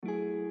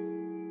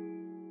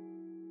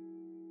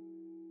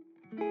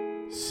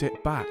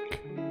Sit back.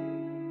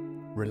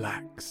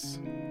 Relax.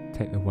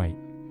 Take the weight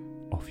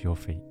off your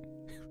feet.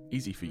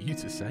 Easy for you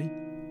to say.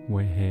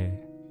 We're here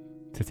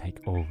to take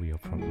all your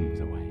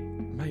problems away.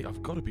 Mate,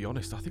 I've got to be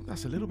honest, I think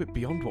that's a little bit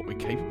beyond what we're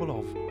capable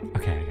of.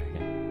 Okay.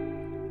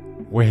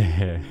 We're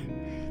here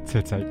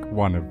to take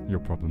one of your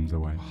problems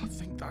away. I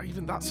think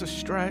that that's a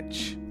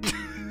stretch.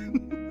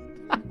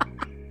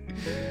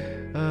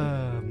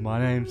 My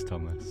name's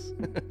Thomas.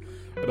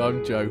 And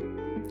I'm Joe.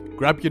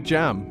 Grab your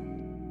jam.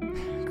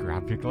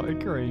 Grab your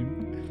clotted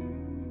cream.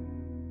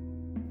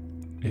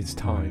 It's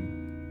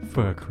time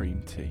for a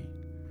cream tea.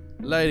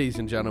 Ladies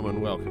and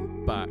gentlemen,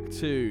 welcome back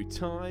to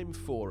Time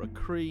for a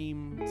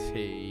Cream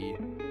Tea.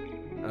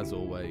 As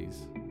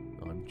always,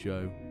 I'm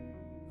Joe,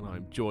 and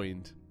I'm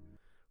joined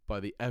by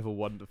the ever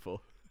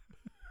wonderful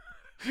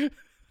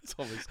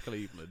Thomas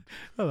Cleveland.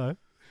 Hello.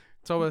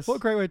 Thomas. What a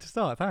great way to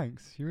start,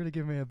 thanks. You really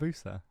give me a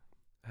booster.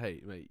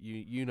 Hey, mate,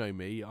 you know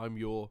me. I'm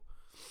your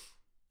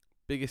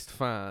biggest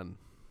fan.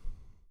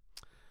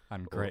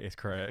 And greatest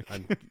critic.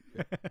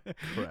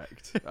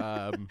 Correct.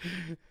 A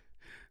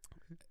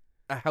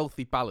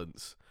healthy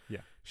balance,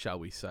 yeah, shall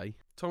we say.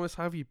 Thomas,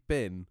 how have you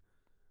been?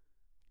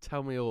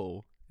 Tell me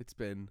all. It's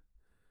been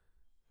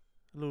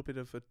a little bit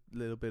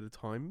of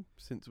time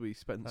since we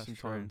spent some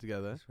time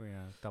together. We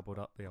doubled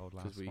up the old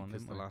last one,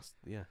 didn't we?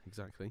 Yeah,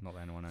 exactly. Not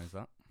that anyone knows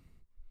that.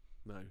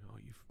 No,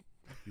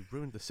 you've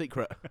ruined the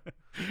secret.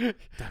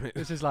 Damn it.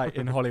 This is like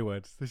in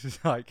Hollywood. This is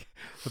like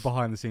the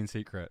behind-the-scenes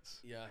secrets.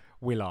 Yeah.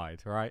 We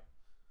lied, right?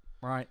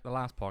 Right, the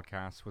last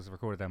podcast was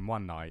recorded in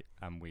one night,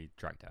 and we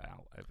dragged it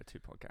out over 2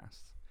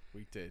 podcasts.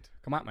 We did.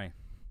 Come at me.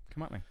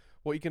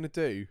 What are you going to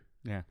do?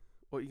 Yeah.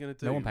 What are you going to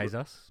do? No one pays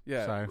us.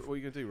 Yeah. So. What are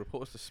you going to do?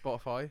 Report us to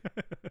Spotify?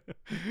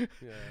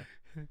 Yeah.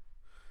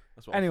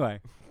 That's what Anyway,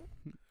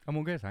 I'm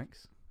all good,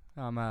 thanks.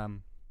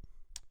 I'm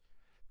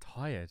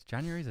tired.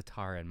 January's a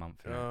tiring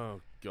month. Oh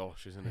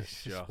gosh, isn't it?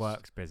 It's just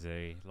work's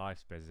busy,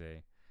 life's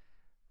busy,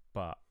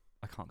 but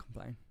I can't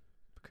complain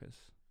because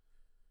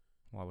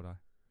why would I?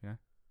 You know,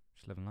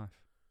 just living life.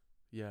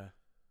 Yeah.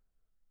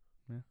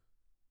 What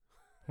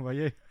about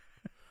you?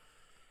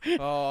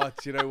 Oh,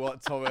 do you know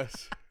what,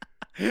 Thomas?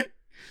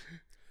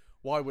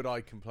 Why would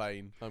I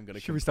complain? I'm going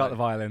to. Should we start the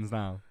violins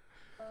now?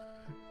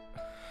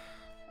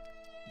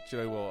 Do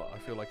you know what? I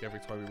feel like every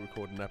time we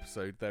record an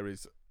episode, there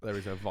is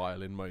a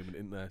violin moment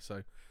in there.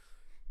 So,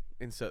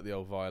 insert the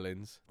old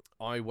violins.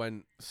 I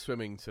went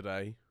swimming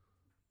today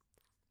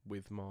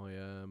with my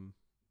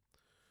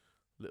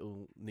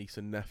little niece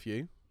and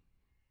nephew,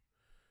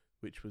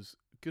 which was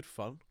good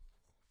fun.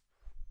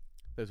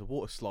 There's a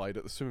water slide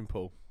at the swimming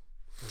pool.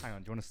 Hang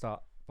on, do you want to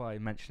start by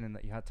mentioning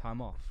that you had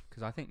time off?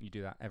 Because I think you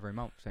do that every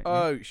month, don't you?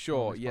 Oh,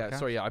 sure. Yeah, podcast?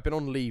 sorry. Yeah, I've been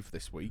on leave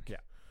this week. Yeah.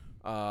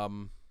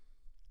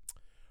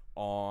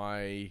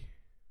 I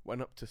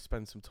went up to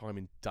spend some time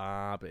in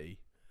Derby,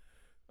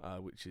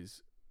 which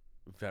is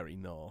very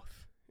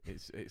north.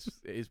 It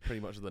is pretty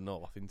much the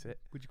north, isn't it?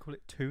 Would you call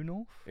it too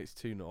north? It's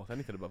too north.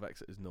 Anything above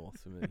Exeter is north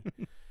for me.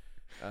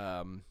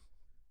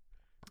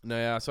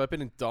 So I've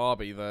been in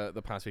Derby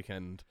the past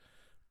weekend,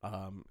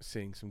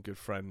 seeing some good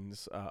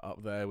friends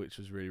up there, which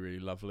was really, really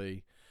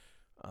lovely.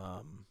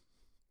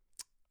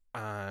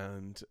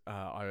 And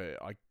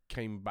I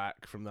came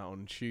back from that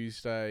on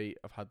Tuesday.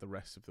 I've had the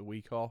rest of the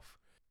week off.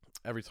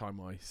 Every time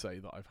I say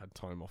that I've had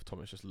time off,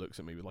 Thomas just looks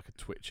at me with like a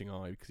twitching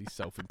eye because he's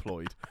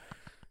self-employed.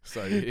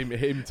 So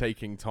him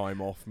taking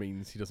time off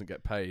means he doesn't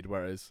get paid.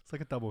 Whereas It's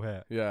like a double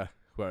hit. yeah,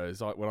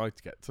 whereas when I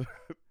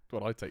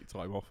take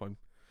time off, I'm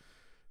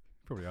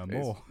Probably earn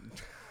more.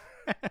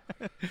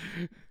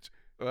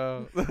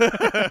 well,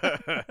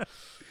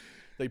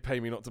 they pay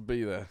me not to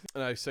be there.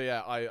 No, so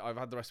yeah, I've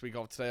had the rest of the week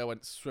off. Today I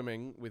went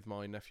swimming with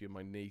my nephew and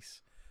my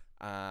niece,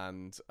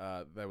 and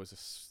there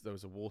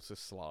was a water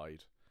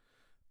slide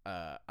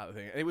at the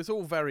thing. And it was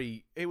all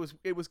very. It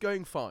was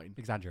going fine.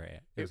 Exaggerate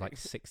it. It was like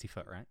 60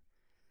 foot, right?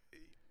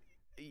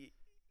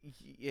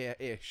 Yeah,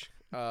 ish.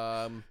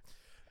 And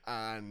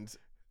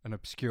An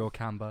obscure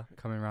camber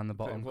coming around the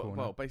bottom corner.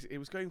 well, basically, it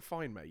was going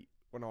fine, mate.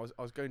 When I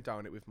was going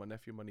down it with my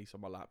nephew and my niece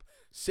on my lap,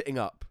 sitting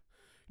up,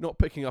 not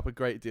picking up a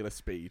great deal of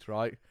speed,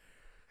 right?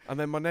 And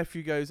then my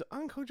nephew goes,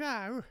 "Uncle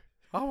Joe,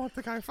 I want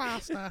to go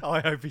faster." Oh,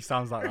 I hope he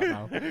sounds like that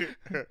now.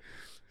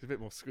 It's a bit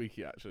more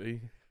squeaky,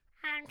 actually.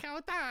 Uncle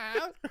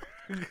Joe.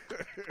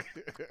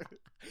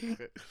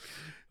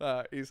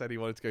 He said he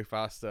wanted to go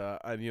faster,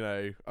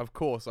 and of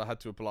course I had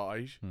to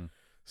oblige.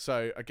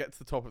 So I get to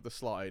the top of the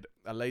slide,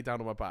 I lay down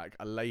on my back,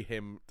 I lay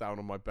him down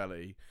on my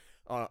belly,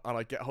 and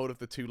I get hold of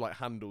the 2 like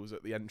handles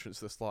at the entrance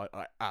to the slide.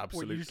 I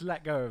absolutely. Well, you just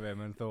let go of him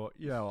and thought,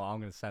 you know what, I'm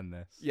going to send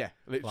this. Yeah,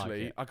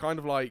 literally. Like I kind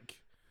of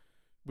like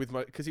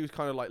because he was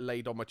kind of like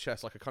laid on my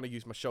chest, like I kind of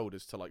used my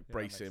shoulders to like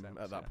brace him sense,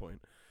 at that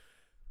point.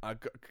 I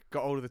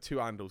got hold of the 2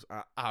 handles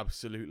and I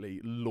absolutely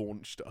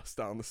launched us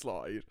down the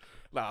slide.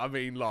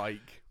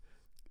 Like,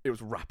 it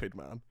was rapid,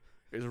 man.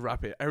 It was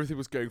rapid. Everything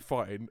was going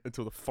fine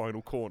until the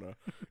final corner.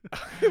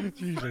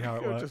 It's usually how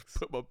it works. I just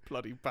put my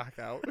bloody back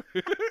out.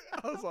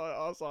 I was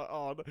like,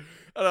 oh no.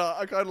 And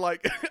I kind of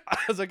like,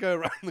 as I go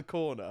around the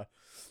corner,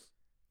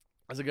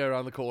 as I go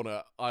around the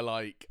corner,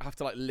 I have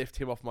to lift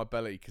him off my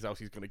belly because else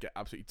he's going to get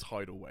absolutely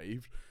tidal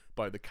waved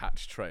by the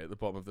catch tray at the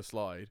bottom of the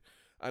slide.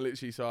 And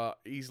literally, so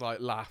he's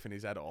laughing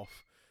his head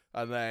off,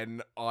 and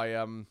then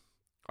I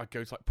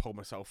go to pull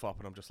myself up,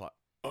 and I'm just like,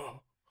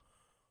 oh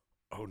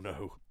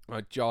no!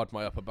 I jarred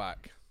my upper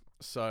back,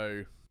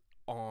 so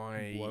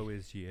Woe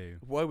is you.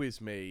 Woe is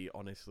me,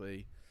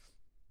 honestly.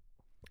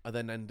 I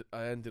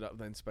ended up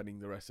then spending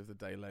the rest of the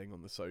day laying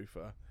on the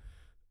sofa,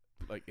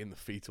 in the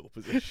fetal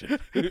position.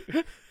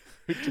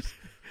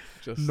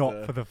 just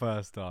Not for the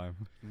first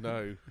time.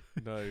 No.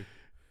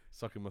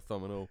 Sucking my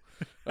thumb and all.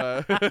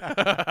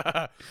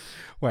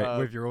 Wait,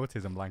 with your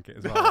autism blanket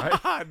as well,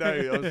 right?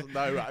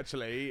 No,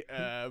 actually.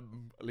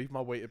 Leave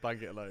my weighted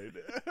blanket alone.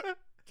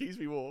 Keeps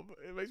me warm.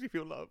 It makes me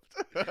feel loved.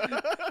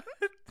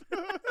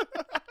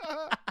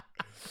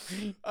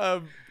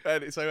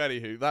 So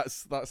anywho,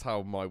 that's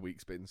how my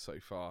week's been so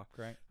far.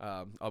 Great.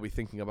 I'll be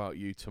thinking about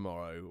you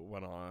tomorrow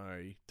when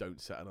I don't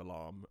set an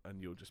alarm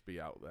and you'll just be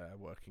out there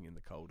working in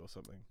the cold or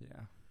something.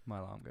 Yeah, my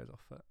alarm goes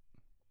off at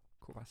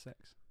 6:15.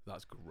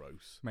 That's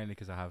gross. Mainly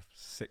because I have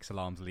 6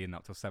 alarms leading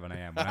up till 7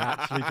 a.m. when I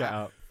actually get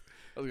up.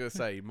 I was going to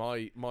say,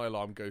 my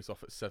alarm goes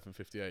off at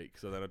 7:58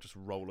 because then I just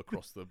roll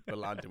across the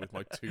landing with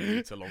my 2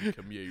 metre long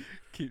commute.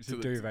 Keeps the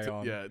duvet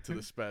on. Yeah, to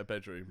the spare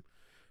bedroom.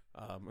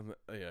 And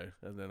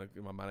then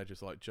my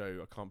manager's like, Joe,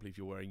 I can't believe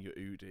you're wearing your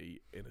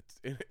Udi in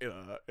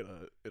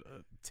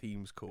a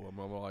Teams call. And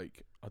I'm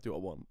like, I do what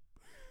I want.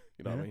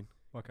 You know what I mean?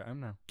 Work at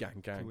home now.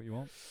 Gang. Do what you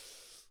want.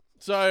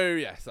 So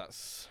yes,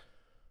 that's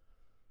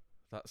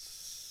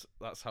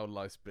how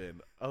life's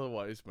been.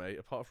 Otherwise, mate,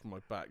 apart from my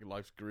back,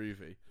 life's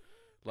groovy.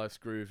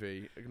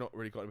 I've not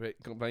really got any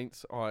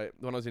complaints.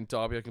 When I was in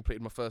Derby, I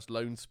completed my first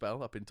loan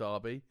spell up in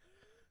Derby.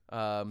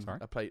 Sorry?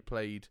 I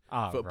played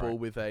football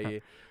with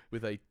a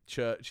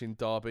church in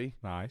Derby.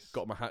 Nice.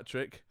 Got my hat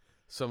trick.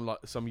 Some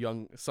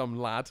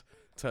lad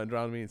turned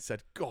around to me and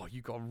said, "God,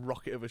 you got a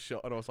rocket of a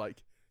shot," and I was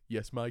like,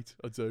 "Yes, mate,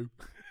 I do."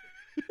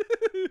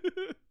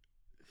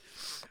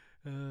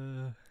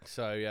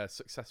 So yeah,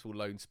 successful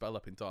loan spell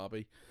up in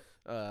Derby.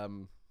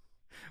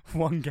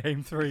 1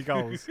 game, 3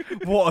 goals.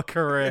 What a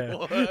career!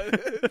 What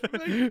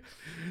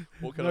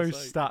can no I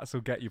say? stats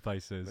will get you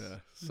places. Yeah.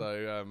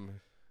 So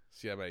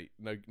yeah, mate.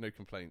 No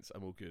complaints.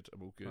 I'm all good.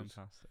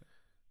 Fantastic.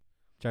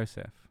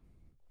 Joseph.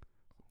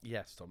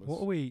 Yes, Thomas.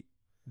 What are we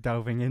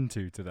delving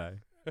into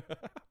today?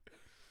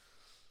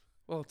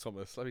 Well,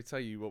 Thomas, let me tell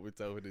you what we're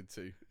delving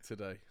into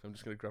today. I'm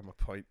just going to grab my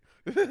pint.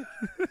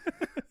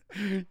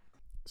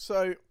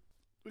 So,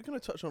 we're going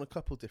to touch on a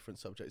couple different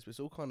subjects, but it's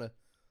all kind of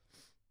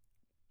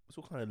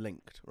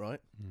linked,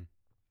 right? Mm.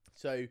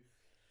 So,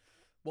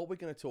 what we're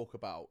going to talk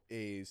about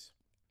is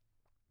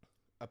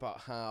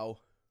about how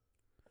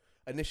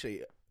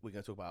initially we're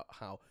going to talk about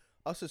how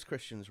us as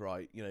Christians,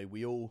 right? You know,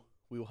 we all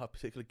have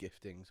particular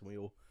giftings, and we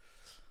all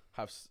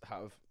have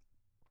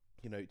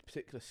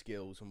particular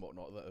skills and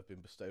whatnot that have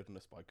been bestowed on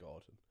us by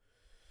God. And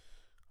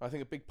I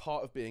think a big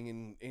part of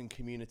being in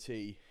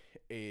community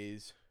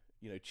is,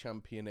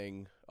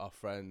 championing our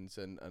friends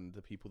and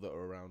the people that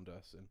are around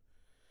us.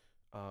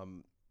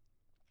 And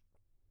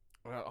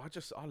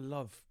I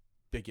love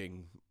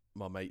bigging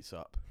my mates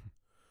up.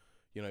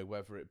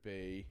 Whether it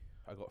be,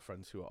 I got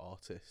friends who are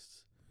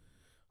artists,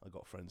 I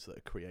got friends that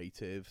are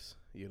creatives.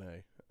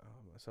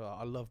 So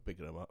I love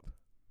bigging them up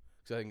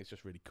because I think it's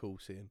just really cool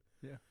seeing.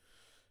 Yeah.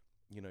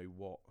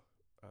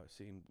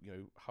 Seeing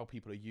how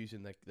people are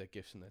using their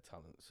gifts and their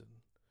talents and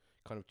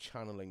kind of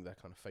channeling their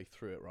kind of faith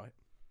through it, right?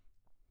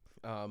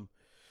 So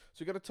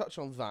we're going to touch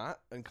on that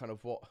and kind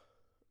of what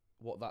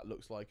that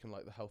looks like and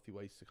the healthy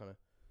ways to kind of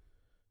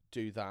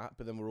do that.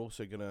 But then we're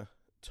also going to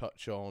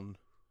touch on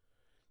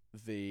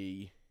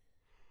the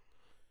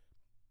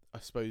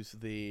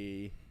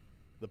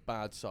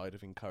bad side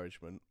of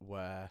encouragement,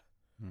 where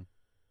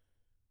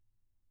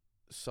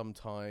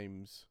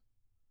sometimes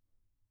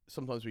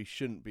we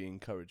shouldn't be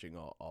encouraging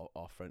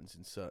our friends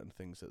in certain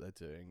things that they're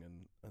doing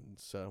and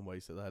certain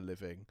ways that they're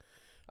living,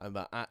 and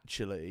that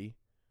actually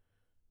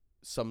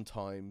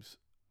sometimes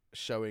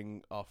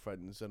showing our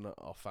friends and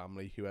our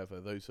family, whoever,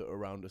 those that are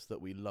around us,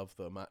 that we love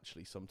them,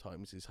 actually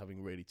sometimes is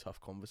having really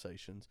tough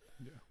conversations,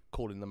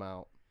 calling them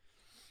out,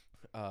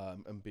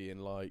 and being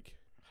like,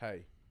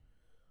 hey,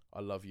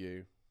 I love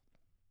you,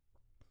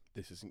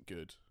 this isn't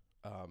good,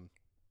 and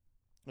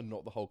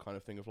not the whole kind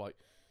of thing of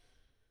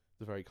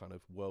the very kind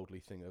of worldly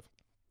thing of,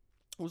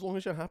 well, as long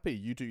as you're happy,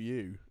 you do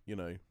you,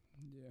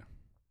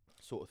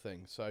 sort of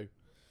thing. So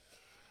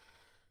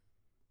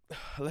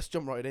let's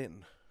jump right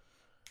in.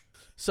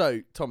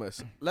 So,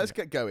 Thomas, let's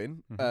get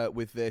going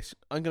with this.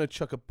 I'm just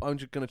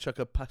gonna chuck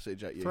a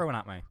passage at you. Throw one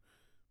at me.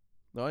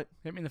 Right?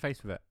 Hit me in the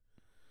face with it.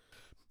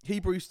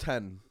 Hebrews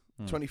 10,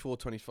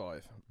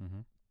 24-25.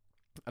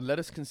 And let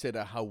us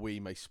consider how we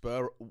may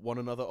spur one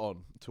another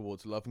on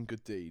towards love and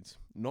good deeds,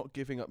 not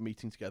giving up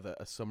meeting together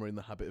as some are in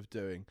the habit of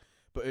doing,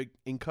 but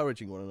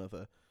encouraging one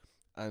another,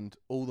 and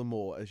all the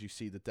more as you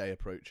see the day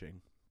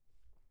approaching.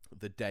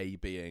 The day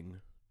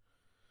being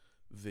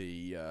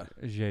the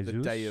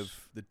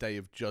day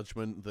of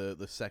judgment,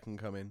 the second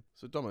coming.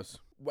 So, Thomas,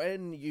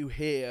 when you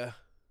hear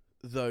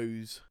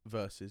those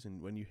verses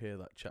and when you hear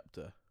that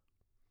chapter,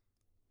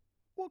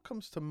 what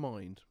comes to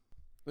mind?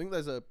 I think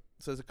there's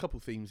a couple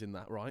themes in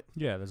that, right?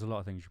 Yeah, there's a lot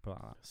of things you put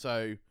like that.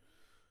 So,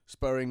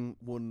 spurring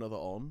one another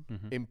on.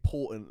 Mhm.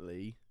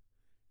 Importantly,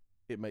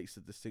 it makes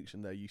the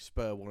distinction there. You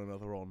spur one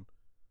another on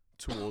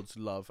towards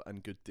love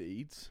and good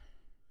deeds.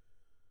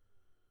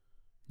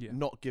 Yeah.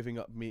 Not giving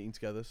up meeting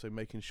together, so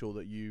making sure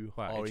that you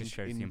Well, are it just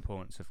shows the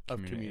importance of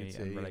community and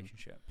community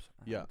relationships.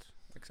 yeah.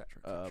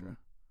 etc. etc.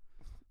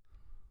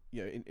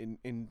 You know,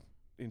 in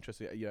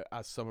interesting, you know,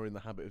 as some are in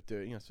the habit of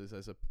doing, I suppose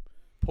there's a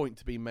point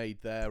to be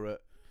made there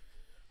at,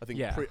 I think,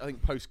 Yeah. I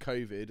think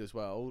post-COVID as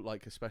well,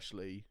 like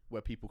especially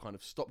where people kind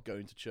of stopped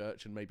going to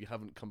church and maybe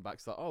haven't come back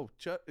to that. Oh,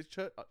 church,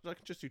 I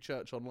can just do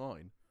church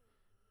online.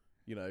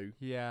 You know.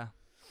 Yeah,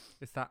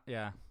 it's that.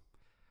 Yeah,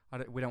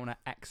 we don't want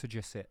to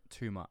exegesis it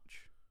too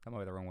much. That might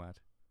be the wrong word,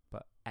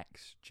 but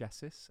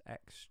exegesis.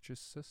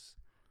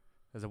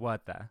 There's a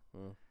word there,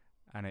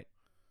 and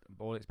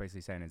all it's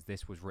basically saying is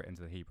this was written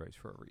to the Hebrews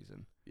for a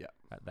reason. Yeah.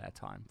 At their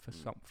time,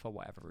 for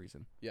whatever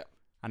reason. Yeah.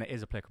 And it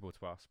is applicable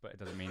to us, but it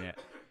doesn't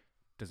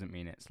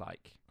mean it's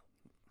like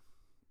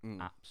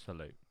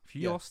absolute. If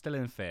you're still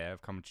in fear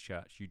of coming to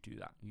church, you do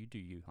that. You do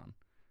you, hun,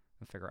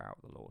 and figure it out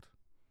with the Lord.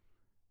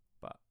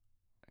 But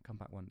come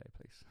back one day,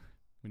 please.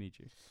 We need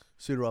you.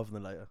 Sooner rather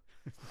than later.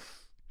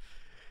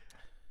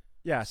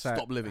 Yeah. So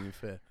stop living in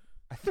fear.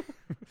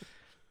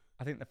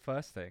 I think the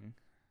first thing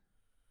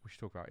we should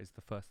talk about is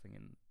the first thing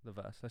in the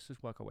verse. Let's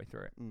just work our way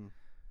through it.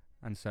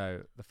 And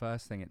so the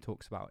first thing it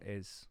talks about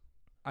is,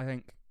 I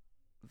think,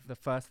 the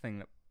first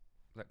thing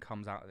that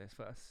comes out of this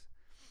verse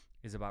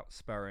is about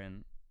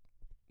spurring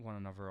one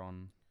another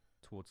on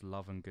towards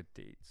love and good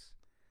deeds.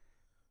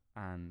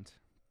 And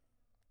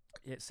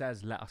it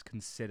says, let us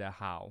consider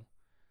how.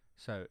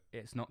 So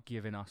it's not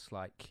giving us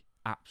like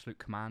absolute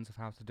commands of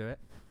how to do it.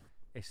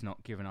 It's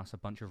not giving us a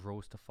bunch of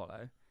rules to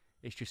follow.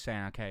 It's just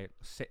saying, okay,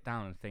 sit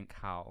down and think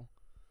how,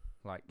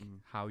 like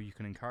how you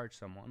can encourage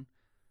someone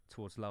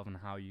towards love and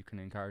how you can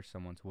encourage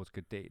someone towards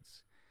good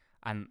deeds.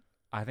 And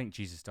I think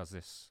Jesus does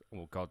this,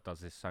 or God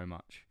does this so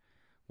much,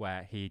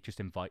 where he just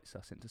invites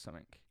us into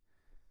something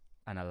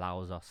and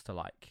allows us to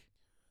like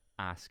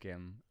ask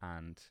him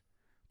and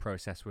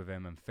process with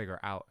him and figure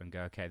it out and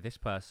go, okay, this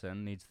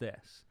person needs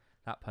this,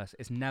 that person.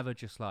 It's never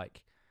just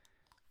like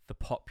the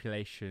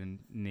population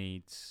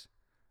needs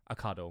a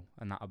cuddle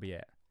and that'll be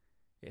it.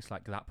 It's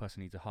like that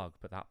person needs a hug,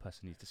 but that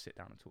person needs to sit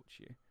down and talk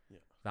to you. Yeah.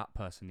 That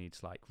person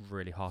needs like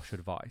really harsh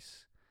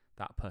advice.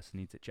 That person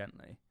needs it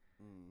gently.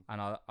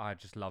 And I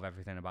just love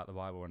everything about the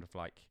Bible and of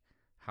like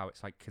how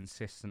it's like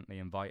consistently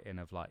inviting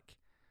of like,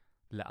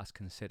 let us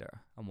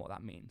consider and what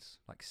that means.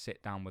 Like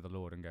sit down with the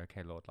Lord and go,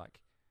 okay, Lord,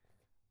 like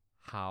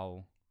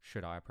how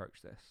should I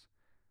approach this?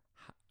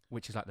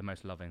 Which is like the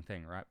most loving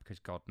thing, right? Because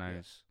God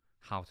knows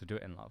how to do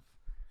it in love.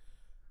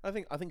 I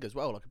think as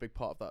well, like a big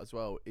part of that as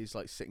well is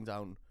like sitting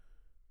down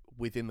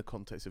within the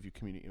context of your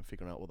community and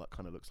figuring out what that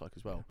kind of looks like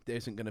as well. Yeah. There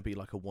isn't going to be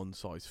like a one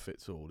size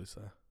fits all, is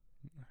there?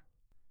 No.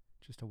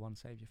 Just a one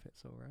saviour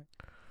fits all, right?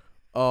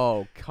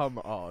 Oh, come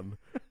on.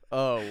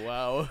 Oh,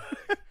 wow.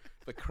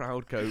 The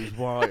crowd goes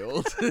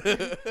wild.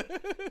 Put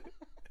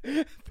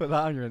that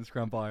on your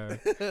Instagram bio.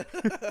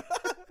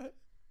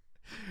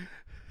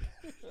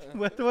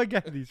 Where do I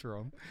get these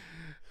from?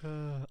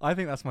 I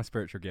think that's my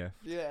spiritual gift.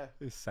 Yeah.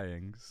 Is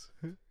sayings.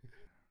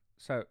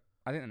 So,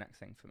 I think the next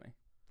thing for me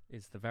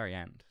is the very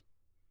end.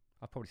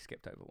 I've probably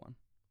skipped over one,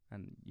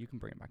 and you can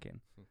bring it back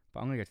in. But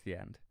I'm going to go to the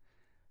end,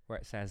 where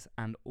it says,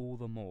 and all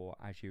the more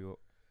as you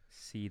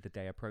see the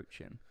day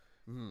approaching.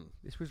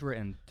 This was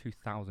written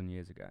 2,000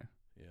 years ago.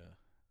 Yeah.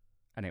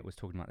 And it was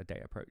talking about the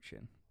day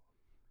approaching.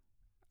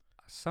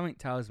 Something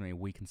tells me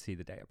we can see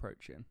the day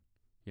approaching.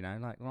 You know,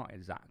 like not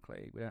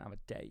exactly. We don't have a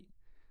date.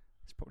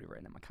 It's probably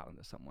written in my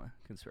calendar somewhere.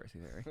 Conspiracy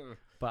theory.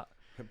 But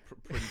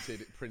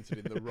printed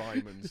in the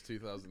Ryman's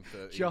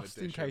 2013 just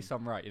edition. in case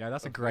I'm right. You know,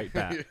 that's a great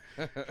bet.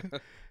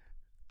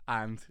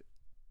 And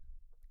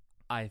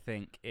I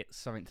think it's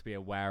something to be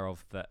aware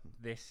of, that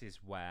this is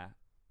where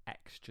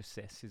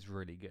exegesis is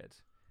really good.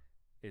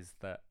 Is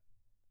that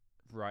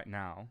right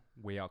now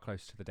we are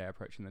closer to the day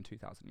approaching than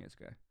 2,000 years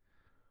ago.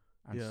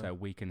 And so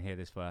we can hear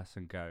this verse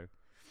and go,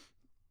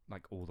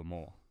 like, all the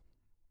more.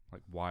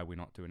 Like, why are we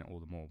not doing it all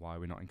the more? Why are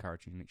we not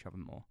encouraging each other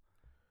more?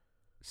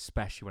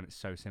 Especially when it's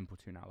so simple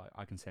to now. Like,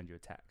 I can send you a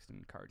text and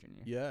encouraging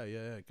you. Yeah.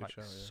 Good like,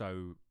 shout. Yeah.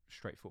 So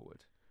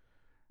straightforward.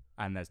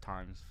 And there's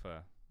times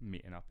for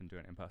meeting up and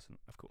doing it in person,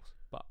 of course.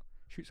 But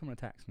shoot someone a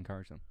text and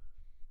encourage them.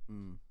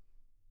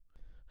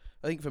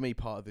 I think for me,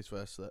 part of this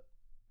verse that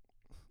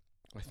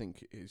I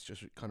think is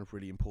just kind of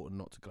really important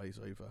not to glaze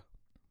over.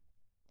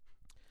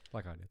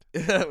 Like I did.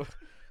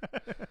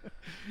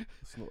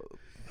 It's not.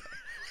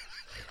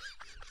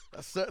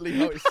 That's certainly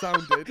how it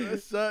sounded.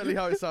 That's certainly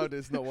how it sounded.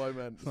 It's not what I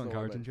meant. It's not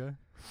encouraging, Joe.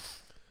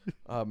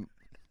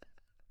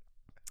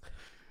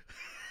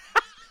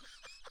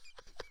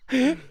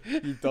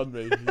 You've done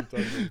me.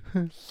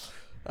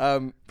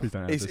 Please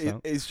don't edit this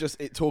out. It's just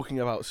it talking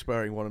about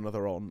spurring one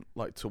another on,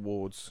 like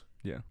towards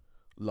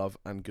love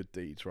and good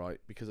deeds, right?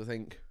 Because I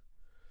think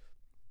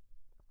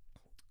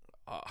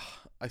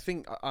I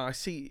think I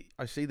see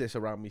this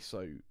around me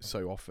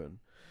so often,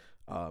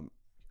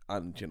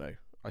 and you know,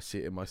 I see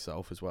it in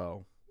myself as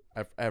well.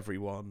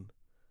 Everyone,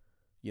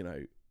 you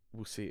know,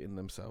 will see it in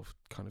themselves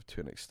kind of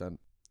to an extent,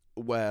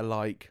 where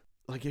like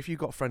if you've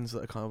got friends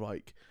that are kind of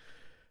like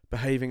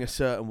behaving a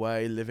certain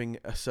way, living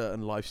a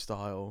certain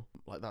lifestyle,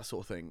 like that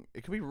sort of thing,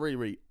 it can be really,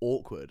 really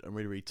awkward and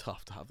really, really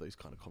tough to have those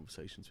kind of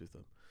conversations with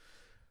them.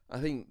 I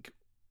think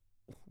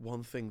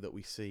one thing that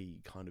we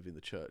see kind of in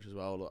the church as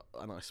well,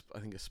 and I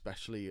think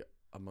especially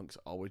amongst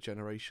our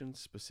generation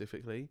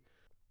specifically,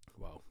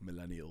 well,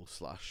 millennial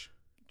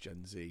 /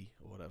 Gen Z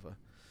or whatever,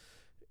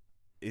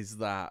 is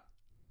that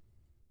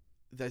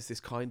there's this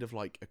kind of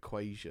like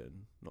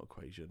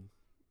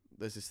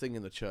there's this thing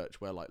in the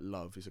church where like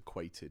love is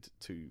equated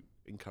to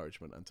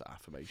encouragement and to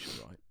affirmation,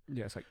 right?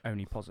 Yeah, it's like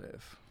only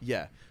positive.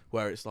 Yeah,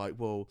 where it's like,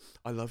 well,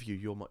 I love you,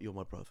 you're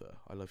my brother.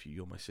 I love you,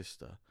 you're my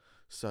sister.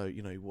 So,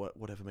 you know,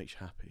 whatever makes you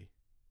happy.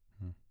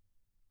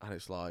 And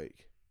it's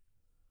like,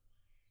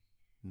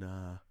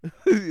 nah,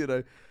 you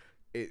know,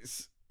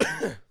 it's,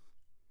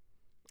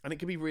 and it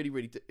can be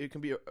it can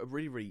be a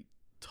really, really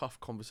tough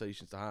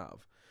conversation to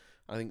have.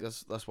 I think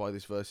that's why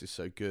this verse is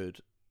so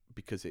good,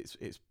 because it's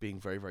being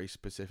very, very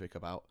specific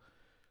about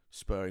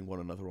spurring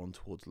one another on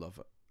towards love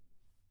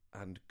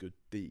and good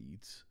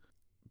deeds.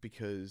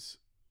 Because,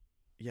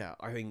 yeah,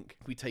 I think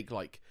if we take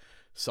like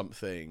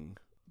something,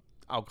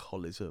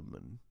 alcoholism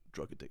and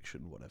drug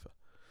addiction, whatever.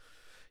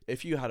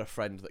 If you had a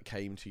friend that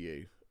came to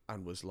you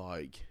and was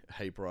like,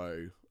 "Hey,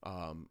 bro,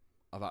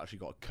 I've actually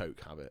got a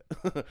coke habit,"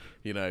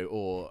 you know,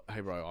 or "Hey,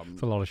 bro,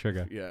 it's a lot of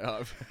sugar."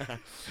 Yeah,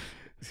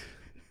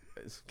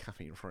 it's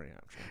caffeine free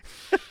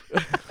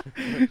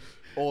actually.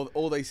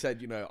 or they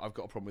said, you know, "I've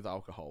got a problem with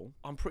alcohol."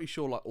 I'm pretty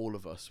sure like all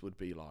of us would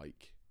be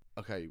like,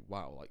 "Okay,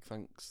 wow, like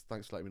thanks for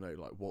letting me know.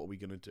 Like, what are we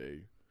gonna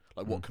do?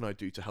 Like, what can I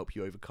do to help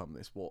you overcome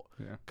this? What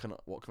can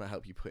I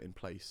help you put in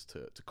place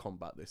to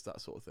combat this? That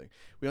sort of thing."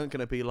 We aren't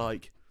gonna be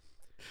like,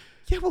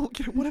 "Yeah, well,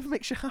 you know, whatever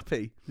makes you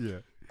happy."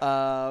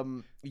 Yeah.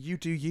 You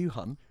do you,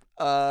 hun.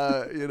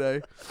 You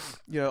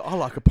know, I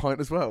like a pint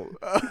as well.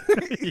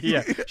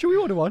 Yeah. Should we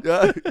order one?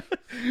 Yeah.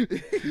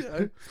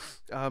 You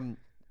know,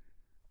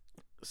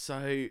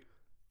 so,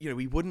 you know,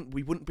 we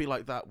wouldn't be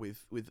like that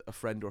with a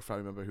friend or a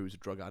family member who was a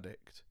drug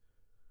addict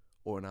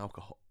or an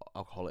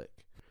alcoholic.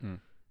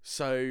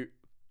 So,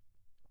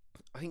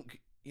 I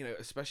think, you know,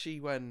 especially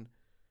when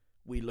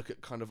we look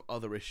at kind of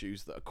other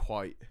issues that are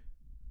quite,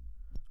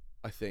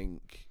 I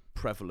think,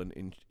 prevalent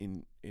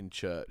in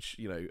church,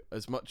 you know,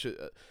 as much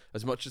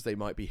as they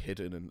might be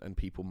hidden and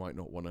people might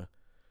not want to,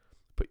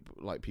 but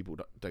like people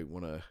don't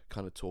want to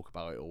kind of talk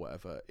about it or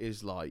whatever,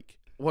 is like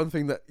one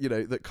thing that, you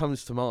know, that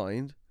comes to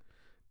mind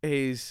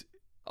is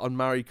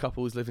unmarried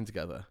couples living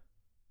together,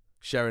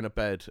 sharing a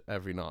bed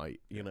every night,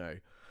 you know,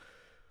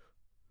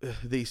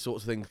 these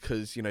sorts of things,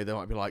 because, you know, they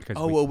might be like,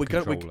 "Oh, well,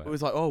 it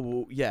was like, oh,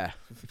 well, yeah,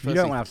 if you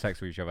don't want to have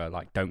sex with each other,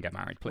 like, don't get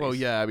married, please." Well,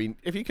 yeah, I mean,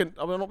 if you can,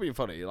 I'm not being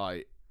funny,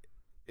 like,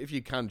 if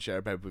you can share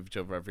a bed with each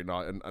other every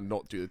night and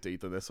not do the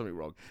deed, then there's something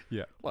wrong.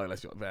 Yeah. Like,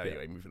 let's be honest.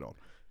 Anyway,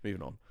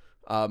 moving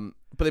on.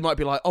 But they might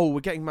be like, "Oh, we're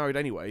getting married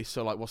anyway,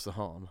 so like, what's the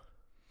harm?"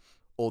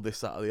 Or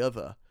this, that, or the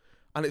other.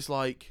 And it's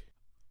like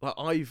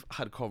I've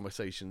had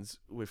conversations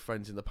with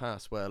friends in the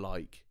past where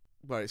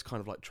it's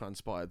kind of like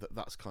transpired that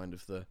that's kind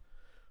of the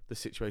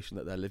situation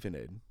that they're living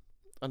in.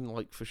 And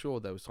like, for sure,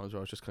 there was times where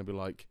I was just kind of be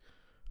like,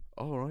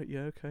 "Oh, all right,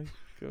 yeah, okay."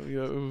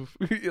 You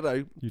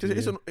know, because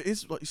it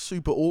is like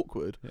super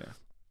awkward. Yeah.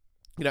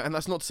 You know, and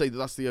that's not to say that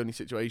that's the only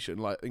situation.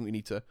 Like, I think we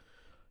need to,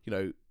 you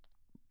know,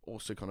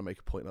 also kind of make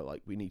a point that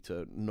like we need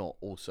to not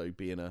also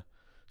be in a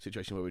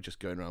situation where we're just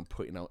going around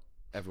putting out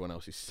everyone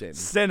else's sin.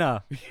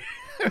 Sinner.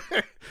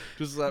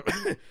 Just like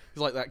it's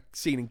like that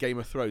scene in Game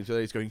of Thrones where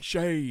they're just going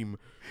shame,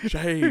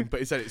 but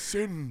instead it's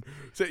sin.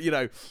 So, you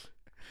know,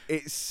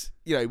 it's,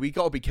 you know, we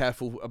got to be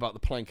careful about the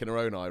plank in our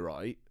own eye,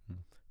 right?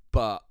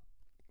 But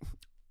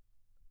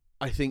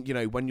I think, you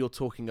know, when you're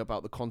talking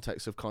about the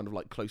context of kind of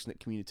like close-knit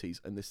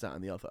communities and this, that,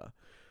 and the other,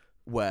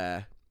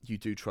 where you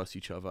do trust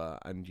each other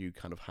and you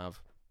kind of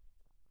have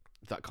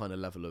that kind of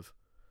level of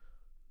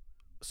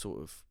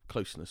sort of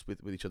closeness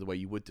with each other, where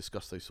you would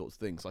discuss those sorts of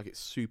things, like, it's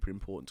super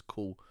important to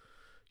call,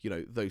 you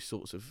know, those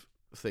sorts of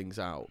things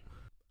out.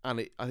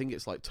 And I think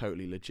it's like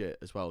totally legit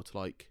as well to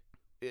like,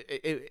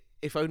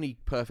 if only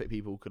perfect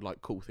people could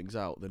like call things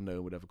out, then no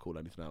one would ever call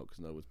anything out because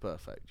no one's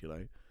perfect, you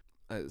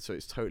know. So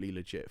it's totally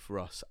legit for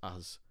us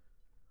as,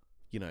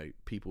 you know,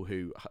 people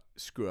who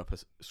screw up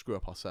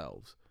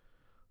ourselves,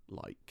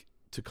 like,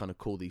 to kind of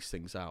call these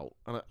things out,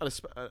 and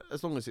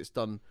as long as it's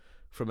done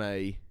from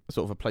a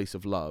sort of a place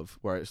of love,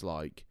 where it's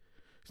like,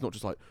 it's not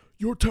just like,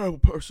 "You're a terrible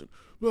person,"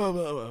 blah,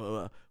 blah, blah,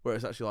 blah, where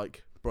it's actually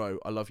like, "Bro,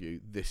 I love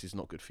you. This is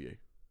not good for you,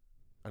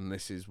 and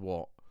this is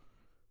what,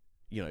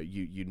 you know,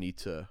 you need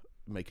to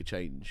make a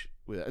change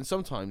with it." And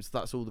sometimes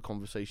that's all the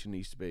conversation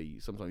needs to be.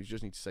 Sometimes you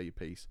just need to say your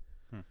piece,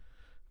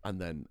 and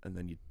then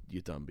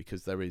you're done,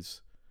 because there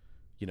is,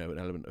 you know, an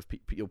element of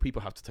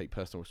people have to take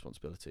personal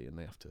responsibility, and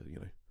they have to, you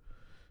know,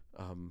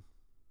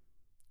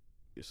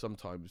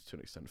 sometimes to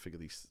an extent figure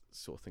these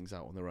sort of things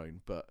out on their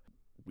own. But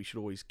we should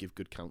always give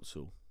good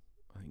counsel,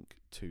 I think,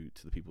 to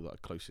the people that are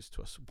closest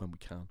to us when we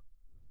can.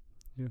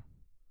 Yeah.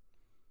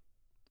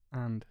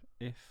 And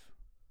if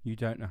you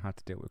don't know how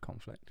to deal with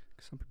conflict,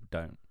 because some people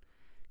don't,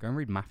 go and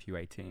read Matthew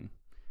 18.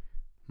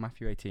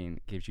 Matthew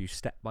 18 gives you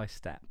step by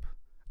step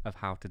of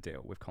how to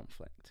deal with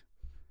conflict.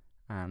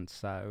 And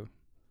so,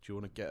 do you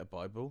want to get a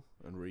Bible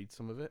and read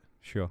some of it?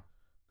 Sure.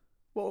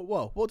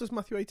 Well, what does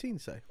Matthew 18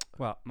 say?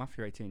 Well,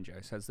 Matthew 18, Joe,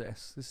 says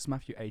this. This is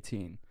Matthew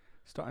 18,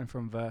 starting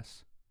from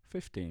verse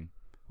 15,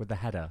 with the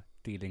header,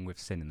 dealing with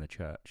sin in the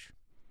church.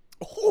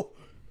 Oh!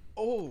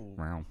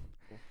 Wow.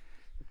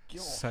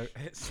 Gosh. So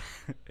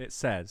it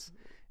says,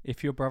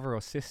 if your brother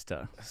or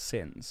sister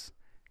sins,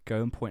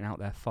 go and point out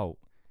their fault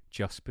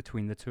just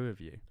between the two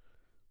of you.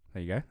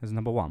 There you go. There's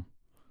number one.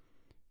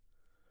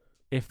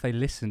 If they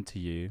listen to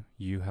you,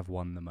 you have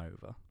won them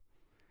over.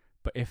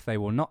 But if they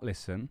will not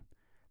listen,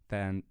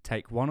 then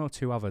take 1 or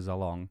 2 others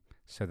along,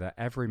 so that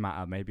every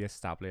matter may be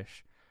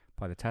established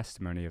by the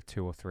testimony of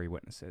 2 or 3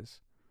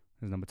 witnesses.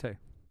 There's number 2.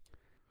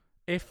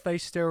 If they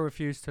still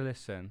refuse to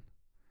listen,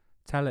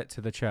 tell it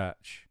to the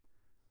church.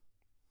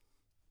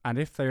 And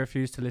if they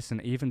refuse to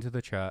listen even to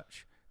the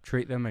church,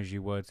 treat them as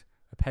you would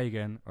a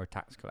pagan or a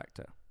tax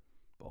collector.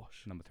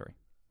 Bosh. Number 3.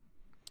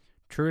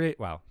 Truly,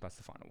 well, that's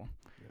the final one.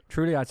 Yep.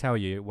 Truly I tell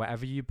you,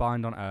 whatever you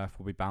bind on earth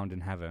will be bound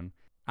in heaven,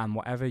 and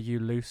whatever you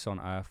loose on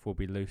earth will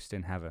be loosed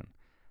in heaven.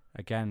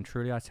 Again,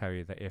 truly I tell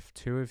you that if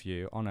 2 of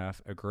you on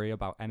earth agree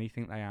about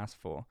anything they ask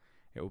for,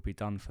 it will be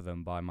done for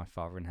them by my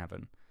Father in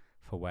heaven.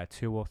 For where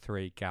 2 or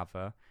 3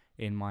 gather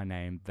in my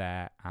name,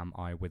 there am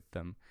I with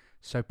them.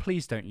 So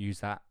please don't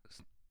use that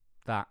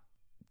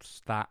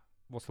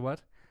what's the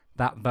word?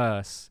 That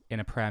verse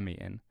in a prayer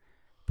meeting,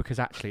 because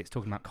actually it's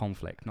talking about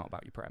conflict, not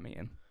about your prayer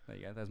meeting. There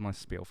you go. There's my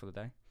spiel for the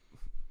day.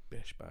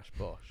 Bish, bash,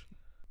 bosh.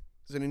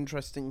 There's an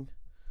interesting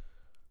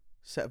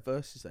set of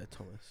verses there,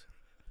 Thomas.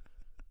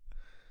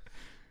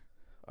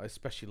 I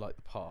especially like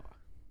the part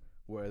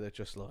where they're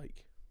just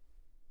like,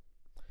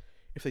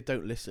 if they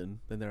don't listen,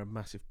 then they're a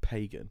massive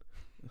pagan.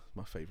 That's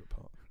my favourite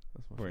part.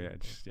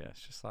 It's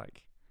just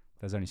like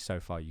there's only so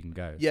far you can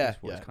go. Yeah,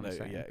 what it's kind of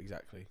saying. yeah,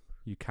 exactly.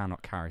 You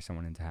cannot carry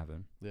someone into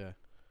heaven. Yeah.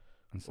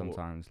 And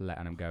sometimes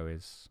letting them go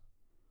is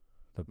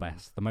the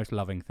best, the most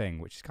loving thing,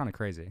 which is kind of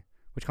crazy.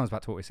 Which comes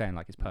back to what we're saying,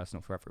 like it's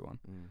personal for everyone.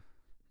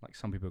 Like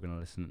some people are going to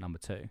listen at number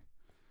 2,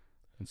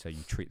 and so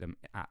you treat them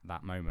at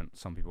that moment.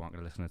 Some people aren't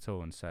going to listen at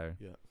all, and so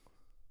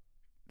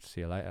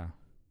see you later.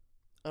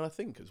 And I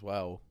think as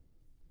well,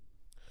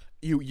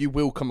 you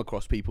will come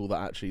across people that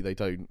actually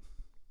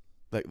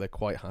they're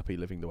quite happy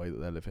living the way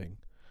that they're living,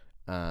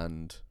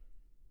 and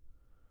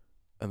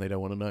they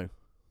don't want to know.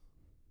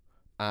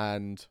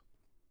 And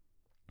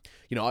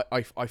you know,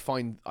 I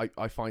find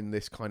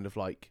this kind of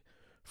like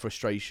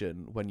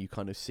frustration when you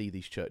kind of see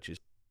these churches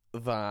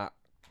that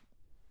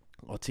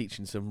are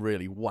teaching some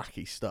really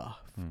wacky stuff,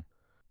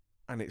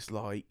 and it's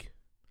like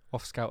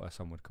off-scouter,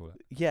 some would call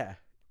it. Yeah,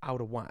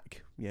 out of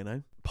whack. You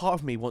know, part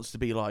of me wants to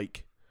be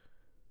like,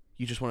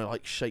 you just want to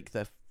like shake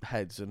their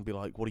heads and be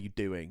like, "What are you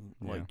doing?"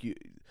 Yeah.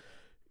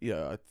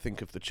 Like I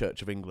think of the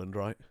Church of England,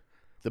 right?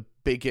 The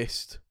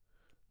biggest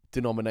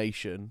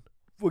denomination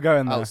We're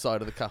going there.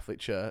 outside of the Catholic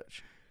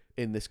Church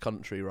in this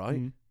country,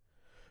 right?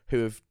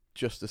 Who have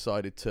just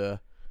decided to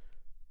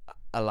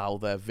allow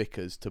their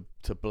vicars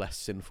to bless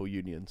sinful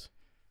unions.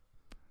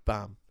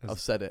 Bam. I've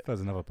said it.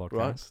 There's another podcast.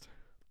 Right?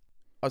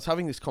 I was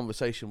having this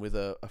conversation with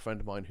a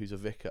friend of mine who's a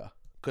vicar,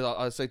 because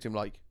I say to him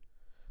like,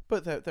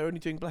 but they're only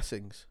doing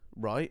blessings,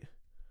 right?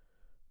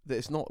 That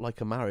it's not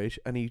like a marriage.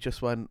 And he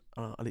just went,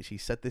 I literally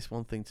said this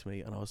one thing to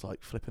me, and I was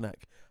like, flipping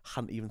heck,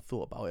 hadn't even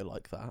thought about it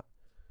like that.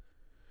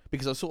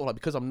 Because I was sort of like,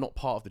 because I'm not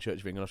part of the Church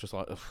of England, I was just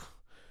like,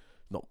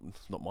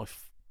 it's not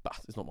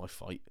my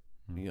fight.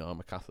 You know, I'm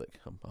a Catholic.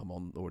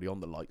 I'm already on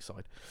the light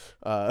side.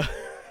 But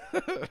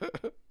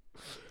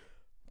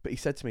he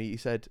said to me,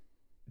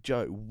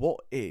 Joe, what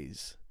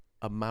is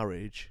a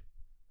marriage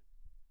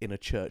in a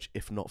church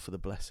if not for the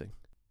blessing?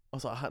 I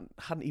was like, I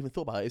hadn't even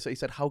thought about it. So he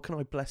said, how can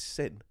I bless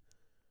sin?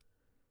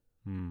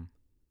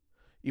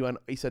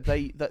 He said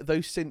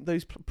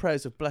those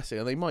prayers of blessing,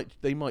 and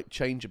they might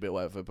change a bit,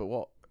 whatever. But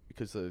what?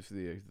 Because of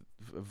the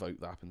vote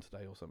that happened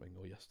today or something,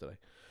 or yesterday.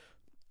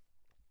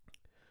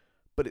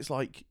 But it's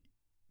like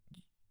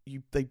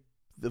the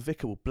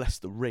vicar will bless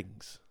the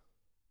rings.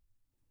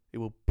 It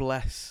will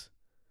bless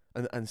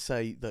and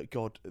say that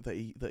God that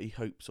he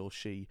hopes, or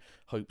she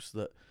hopes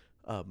that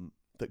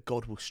that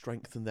God will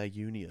strengthen their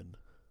union.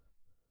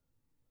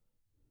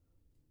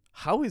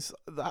 How is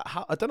that?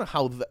 I don't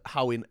know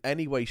how in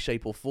any way,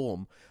 shape, or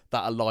form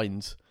that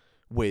aligns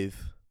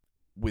with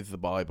the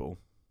Bible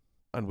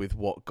and with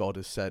what God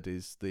has said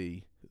is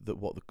the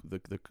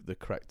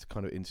correct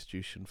kind of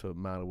institution for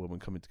man and woman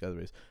coming together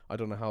is. I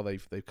don't know how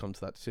they've come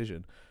to that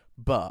decision,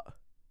 but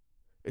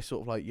it's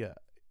sort of like,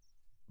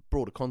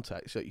 broader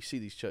context. So you see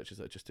these churches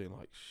that are just doing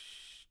like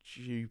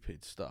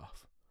stupid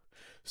stuff.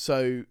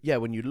 So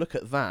when you look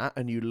at that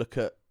and you look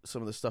at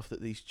some of the stuff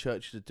that these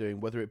churches are doing,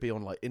 whether it be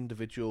on like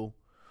individual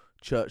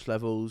church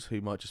levels, who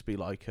might just be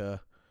like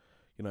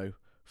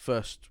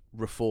First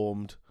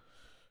Reformed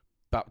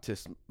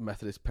Baptist,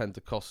 Methodist,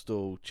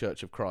 Pentecostal,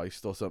 Church of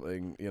Christ or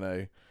something, you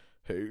know,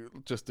 who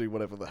just do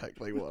whatever the heck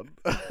they want,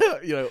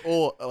 you know,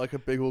 or like a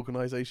big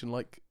organisation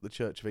like the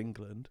Church of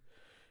England.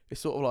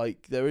 It's sort of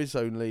like there is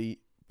only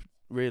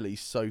really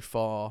so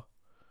far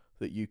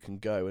that you can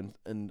go,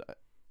 and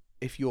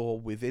if you're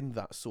within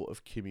that sort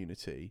of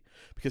community,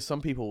 because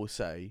some people will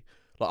say,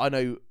 like, I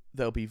know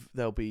there'll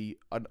be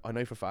I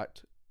know for a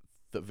fact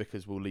that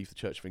vicars will leave the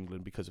Church of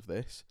England because of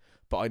this,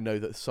 but I know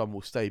that some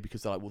will stay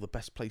because they're like, well, the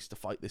best place to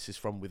fight this is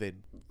from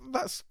within.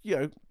 That's, you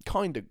know,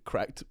 kind of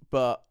correct,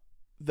 but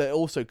there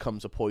also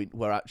comes a point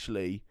where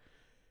actually,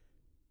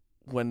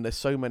 when there's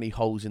so many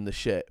holes in the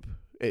ship,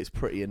 it's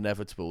pretty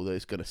inevitable that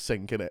it's going to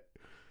sink, innit?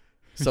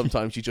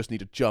 Sometimes you just need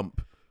to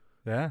jump.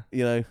 Yeah.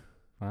 You know?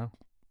 Wow.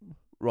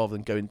 Rather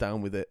than going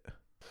down with it.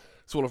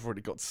 That's all I've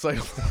already got to say.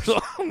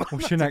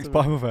 What's your next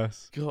Bible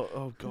verse?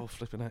 God,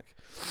 flipping heck.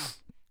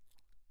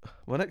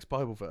 My next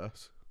Bible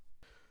verse,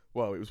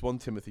 well, it was 1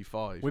 Timothy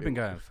 5. We've been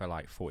going for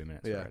like 40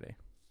 minutes already.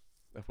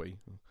 Have we?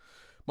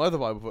 My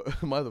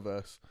other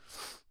verse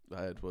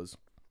I had was,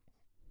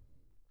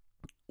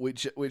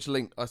 which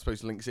I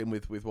suppose links in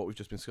with what we've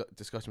just been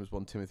discussing, was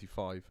 1 Timothy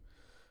 5,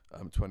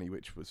 20,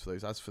 which was for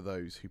those, as for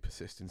those who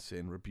persist in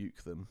sin,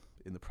 rebuke them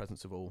in the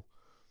presence of all,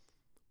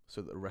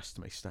 so that the rest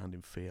may stand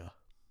in fear.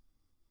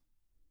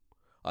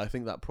 I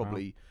think that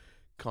probably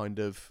kind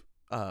of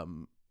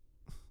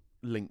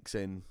links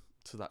in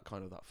to that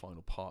kind of that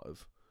final part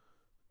of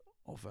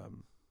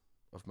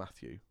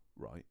Matthew,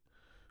 right,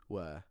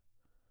 where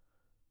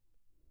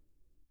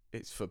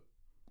it's for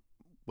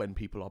when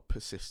people are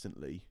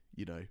persistently,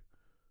 you know,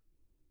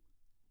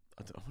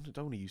 I don't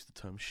want to use the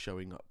term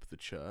showing up the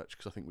church,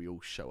 because I think we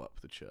all show up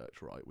the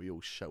church, right? We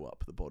all show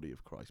up the body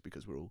of Christ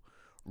because we're all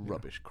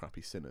rubbish,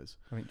 crappy sinners.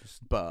 I mean,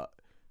 but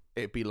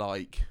it'd be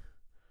like,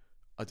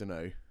 I don't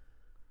know,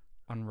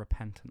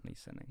 unrepentantly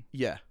sinning.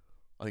 Yeah,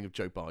 I think of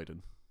Joe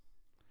Biden,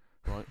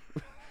 right?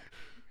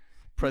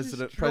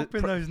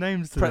 Dropping those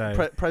names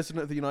today.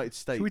 President of the United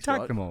States. Should we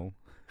tag them all?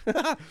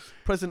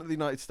 President of the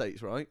United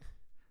States, right?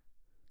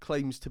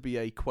 Claims to be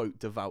a, quote,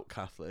 devout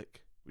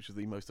Catholic, which is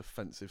the most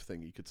offensive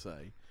thing you could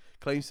say.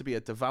 Claims to be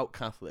a devout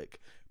Catholic,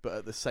 but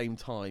at the same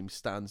time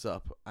stands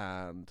up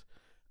and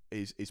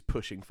is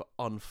pushing for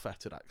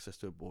unfettered access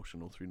to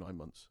abortion all through 9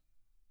 months.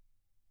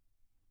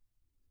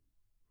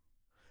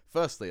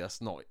 Firstly,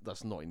 that's not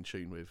in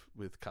tune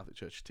with Catholic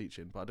Church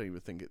teaching, but I don't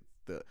even think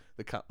that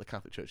the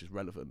Catholic Church is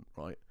relevant,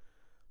 right?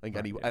 I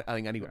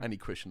think any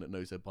Christian that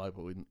knows their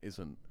Bible is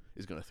going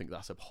to think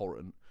that's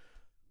abhorrent,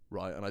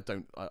 right? And I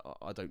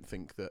don't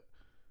think that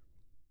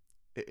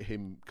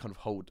him kind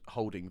of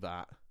holding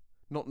that,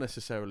 not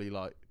necessarily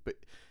like, but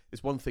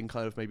it's one thing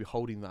kind of maybe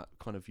holding that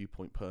kind of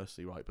viewpoint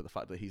personally, right? But the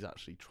fact that he's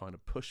actually trying to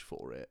push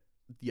for it,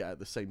 at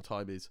the same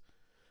time is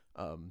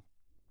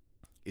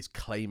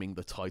claiming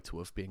the title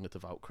of being a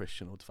devout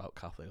Christian or devout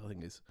Catholic, I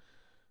think is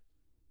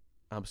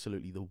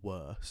absolutely the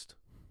worst,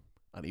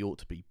 and he ought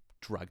to be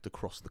dragged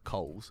across the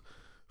coals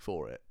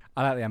for it.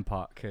 I like the end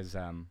part because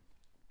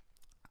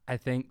I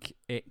think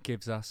it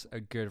gives us a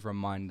good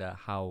reminder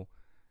how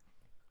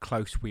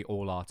close we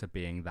all are to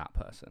being that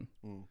person.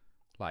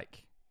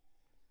 Like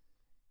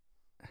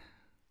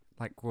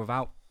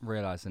without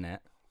realizing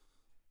it,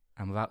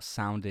 and without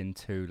sounding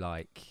too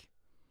like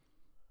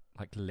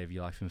live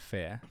your life in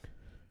fear,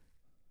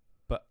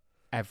 but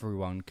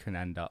everyone can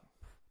end up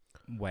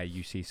where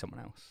you see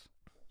someone else,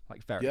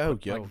 like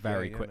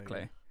very quickly.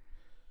 Maybe.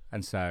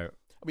 And so,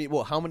 I mean,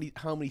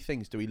 how many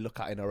things do we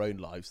look at in our own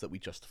lives that we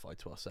justify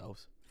to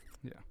ourselves?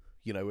 Yeah,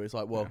 you know, where it's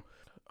like,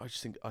 I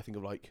think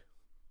of like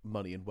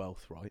money and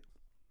wealth, right?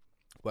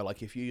 Where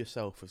like if you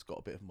yourself has got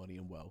a bit of money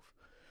and wealth,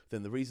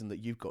 then the reason that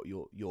you've got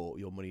your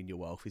money and your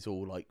wealth is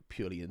all like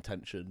purely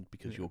intention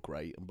because you're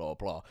great and blah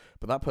blah.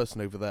 But that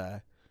person over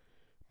there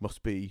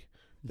must be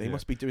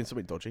doing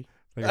something dodgy.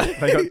 They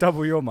got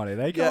double your money.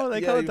 They can't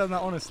have done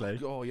that honestly.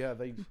 Oh yeah,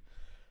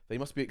 they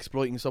must be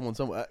exploiting someone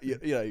somewhere. You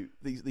know,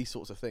 these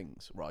sorts of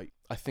things, right?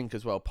 I think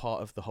as well,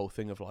 part of the whole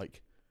thing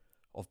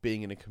of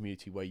being in a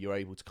community where you're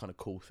able to kind of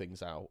call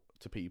things out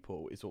to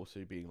people is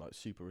also being like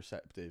super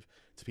receptive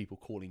to people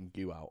calling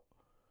you out.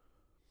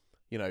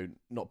 You know,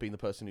 not being the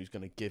person who's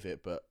going to give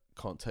it but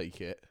can't take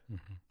it,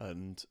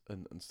 and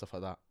stuff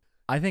like that.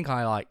 I think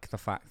I like the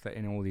fact that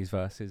in all these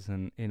verses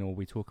and in all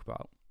we talk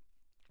about,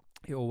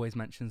 it always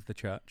mentions the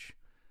church,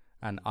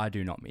 and I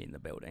do not mean the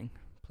building.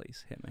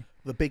 Please hear me.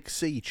 The Big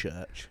C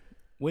church.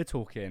 We're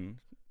talking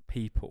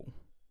people.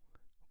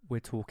 We're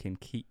talking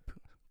keep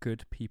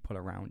good people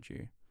around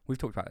you. We've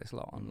talked about this a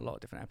lot on a lot of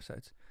different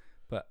episodes,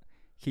 but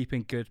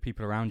keeping good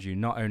people around you,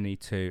 not only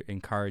to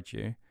encourage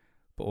you,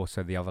 but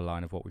also the other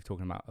line of what we've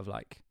talking about of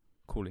like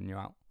calling you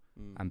out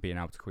and being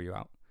able to call you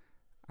out.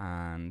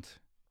 And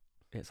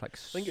it's like, I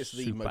think it's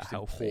the most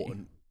healthy.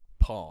 Important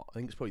part. I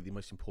think it's probably the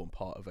most important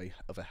part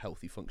of a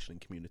healthy functioning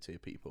community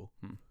of people.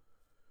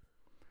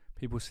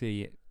 People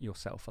see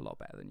yourself a lot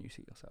better than you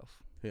see yourself.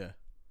 Yeah.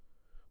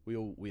 We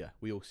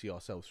all see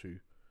ourselves through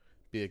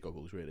beer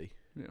goggles, really.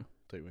 Yeah.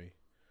 Don't we?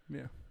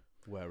 Yeah.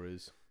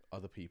 Whereas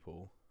other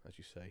people, as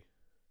you say,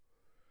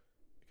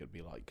 it could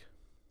be like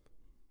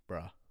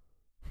bruh,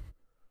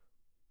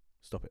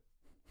 stop it.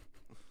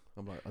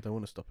 I'm like, I don't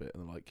want to stop it.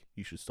 And they're like,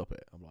 you should stop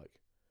it. I'm like,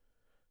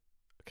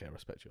 okay, I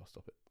respect you, I'll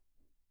stop it.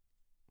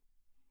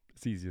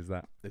 It's easy as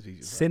that. It's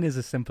easy as Sin is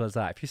as simple as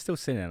that. If you're still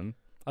sinning,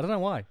 I don't know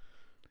why.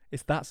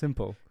 It's that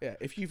simple. that. Yeah,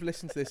 if you've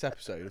listened to this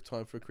episode of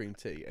Time for a Cream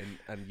Tea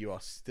and you are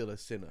still a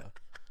sinner,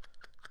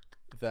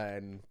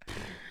 then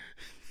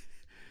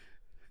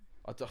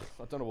I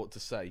don't know what to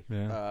say.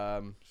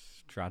 Yeah.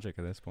 It's tragic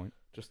at this point.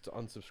 Just to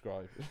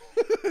unsubscribe.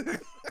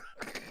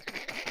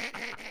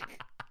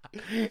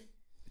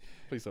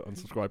 Please don't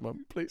unsubscribe,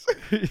 Mum. Please.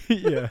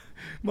 Yeah.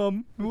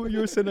 Mum,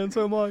 you're a sinner and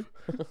so am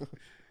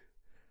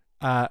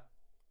I.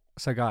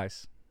 So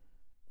guys,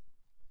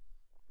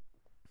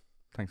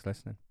 thanks for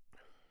listening.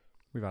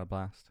 We've had a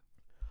blast.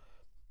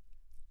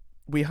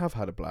 We have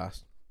had a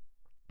blast.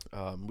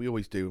 We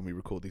always do when we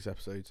record these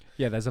episodes.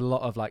 Yeah, there's a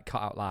lot of like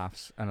cut out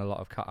laughs and a lot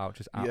of cut out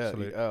just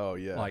absolute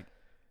like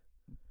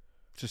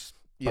just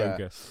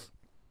bogus.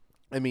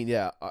 I mean,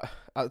 yeah.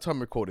 At the time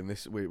of recording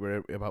this,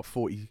 we're about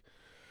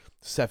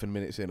 47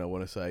 minutes in. I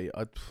want to say.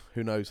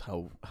 Who knows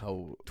how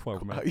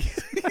 12 minutes.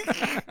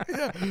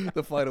 Yeah,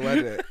 the final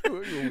edit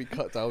will be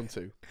cut down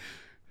to.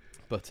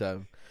 But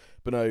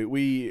no,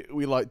 we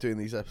like doing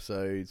these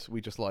episodes.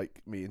 We just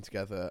like meeting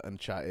together and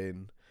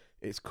chatting.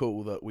 It's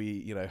cool that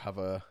we have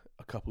a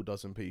couple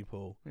dozen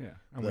people. Yeah,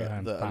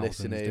 and that are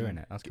listening, doing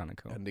it. That's kind of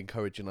cool and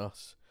encouraging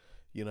us,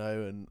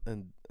 and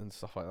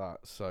stuff like that.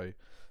 So,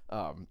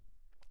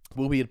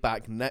 we'll be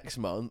back next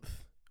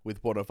month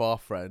with one of our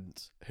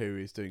friends who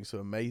is doing some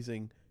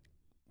amazing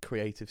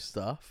creative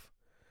stuff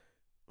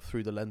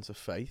through the lens of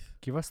faith.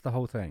 Give us the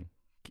whole thing.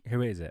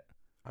 Who is it?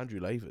 Andrew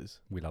Lavers.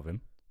 We love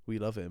him. We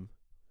love him.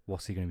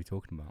 What's he going to be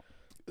talking about?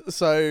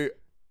 So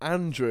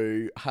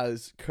Andrew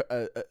has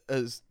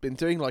been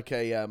doing like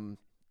a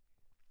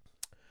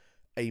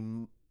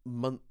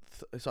month.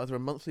 It's either a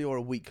monthly or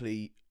a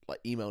weekly like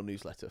email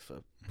newsletter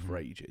for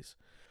ages.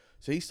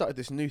 So he started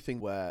this new thing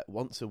where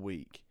once a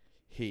week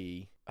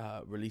he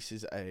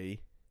releases a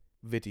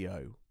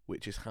video,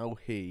 which is how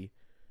he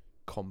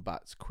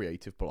combats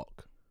creative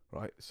block.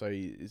 Right. So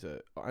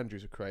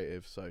Andrew's a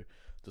creative, so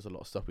does a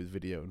lot of stuff with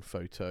video and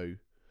photo,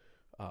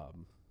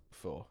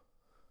 for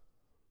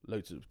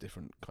loads of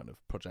different kind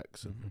of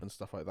projects and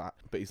stuff like that.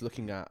 But he's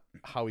looking at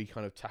how he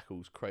kind of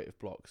tackles creative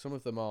block. Some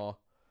of them are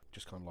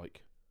just kind of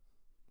like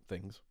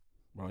things,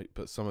 right?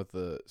 But some of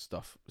the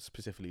stuff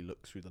specifically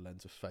looks through the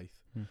lens of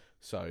faith.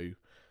 So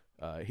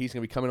he's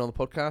going to be coming on the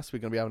podcast. We're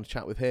going to be having a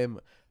chat with him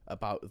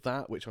about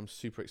that, which I'm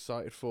super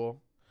excited for.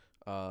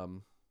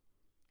 So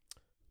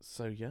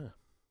yeah.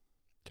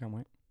 Can't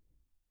wait.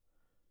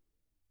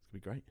 It's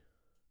going to be great.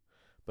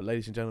 But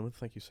ladies and gentlemen,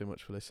 thank you so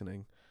much for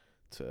listening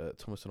to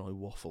Thomas and I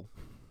waffle.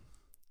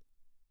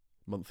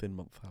 Month in,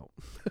 month out.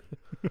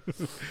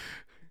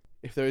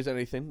 If there is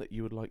anything that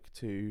you would like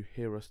to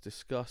hear us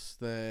discuss,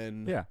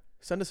 then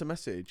send us a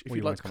message. If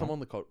you'd like to come on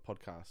the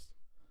podcast,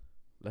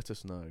 let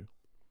us know.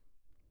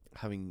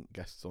 Having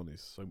guests on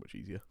is so much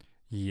easier.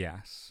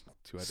 Yes.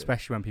 To edit.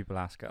 Especially when people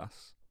ask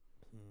us.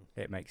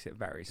 It makes it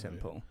very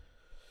simple.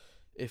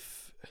 Yeah.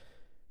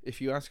 If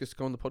you ask us to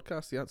go on the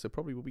podcast, the answer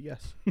probably will be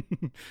yes.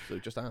 So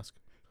just ask.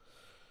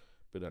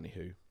 But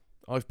anywho,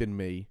 I've been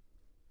me.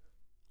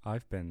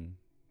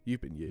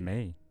 You've been you.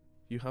 Me.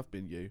 You have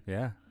been you.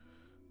 Yeah.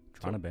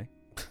 Trying to be.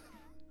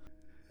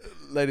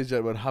 Ladies and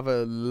gentlemen, have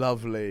a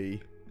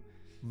lovely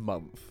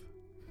month.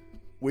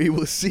 We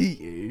will see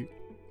you.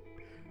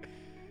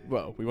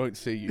 Well, we won't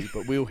see you,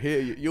 but we'll hear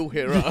you. You'll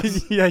hear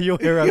us. Yeah, you'll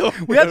hear us.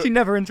 We actually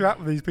never interact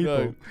with these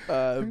people.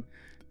 No.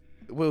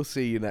 We'll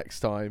see you next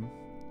time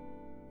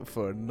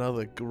for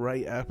another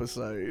great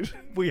episode.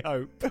 We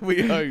hope.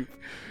 We hope.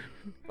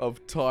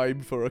 Of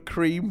Time for a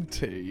Cream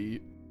Tea.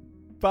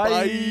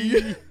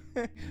 Bye.